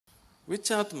Which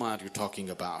Atma are you talking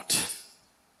about?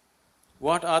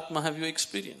 What Atma have you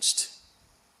experienced?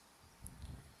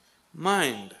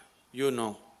 Mind, you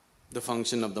know the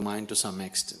function of the mind to some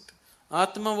extent.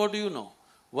 Atma, what do you know?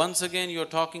 Once again, you're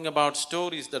talking about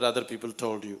stories that other people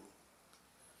told you.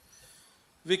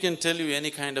 We can tell you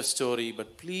any kind of story,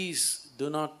 but please do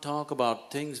not talk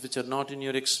about things which are not in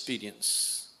your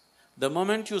experience. The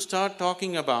moment you start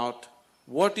talking about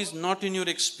what is not in your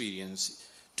experience,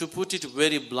 to put it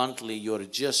very bluntly, you're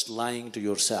just lying to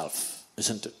yourself,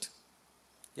 isn't it?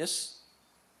 Yes?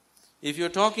 If you're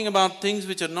talking about things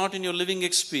which are not in your living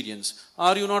experience,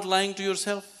 are you not lying to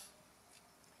yourself?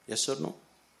 Yes or no?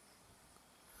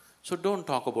 So don't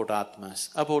talk about Atmas.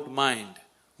 About mind,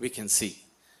 we can see.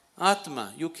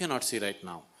 Atma, you cannot see right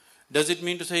now. Does it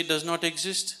mean to say it does not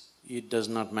exist? It does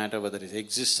not matter whether it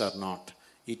exists or not.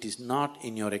 It is not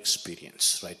in your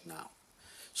experience right now.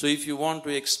 So if you want to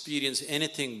experience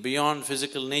anything beyond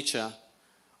physical nature,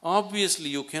 obviously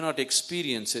you cannot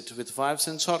experience it with five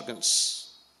sense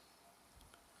organs.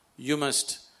 You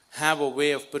must have a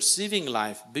way of perceiving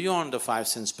life beyond the five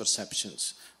sense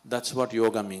perceptions. That's what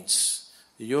yoga means.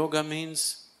 Yoga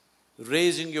means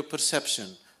raising your perception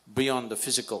beyond the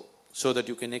physical so that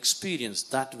you can experience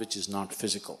that which is not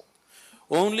physical.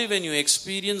 Only when you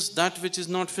experience that which is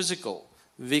not physical,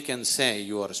 we can say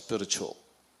you are spiritual.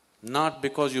 Not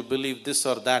because you believe this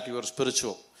or that you are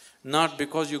spiritual. Not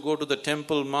because you go to the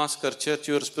temple, mosque or church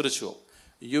you are spiritual.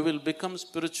 You will become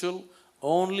spiritual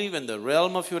only when the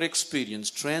realm of your experience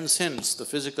transcends the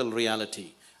physical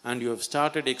reality and you have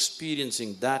started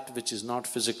experiencing that which is not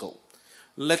physical.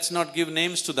 Let's not give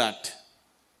names to that.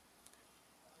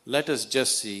 Let us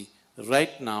just see,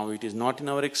 right now it is not in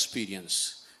our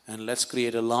experience, and let's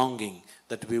create a longing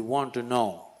that we want to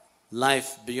know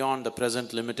life beyond the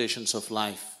present limitations of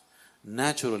life.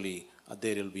 Naturally,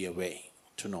 there will be a way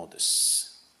to know this.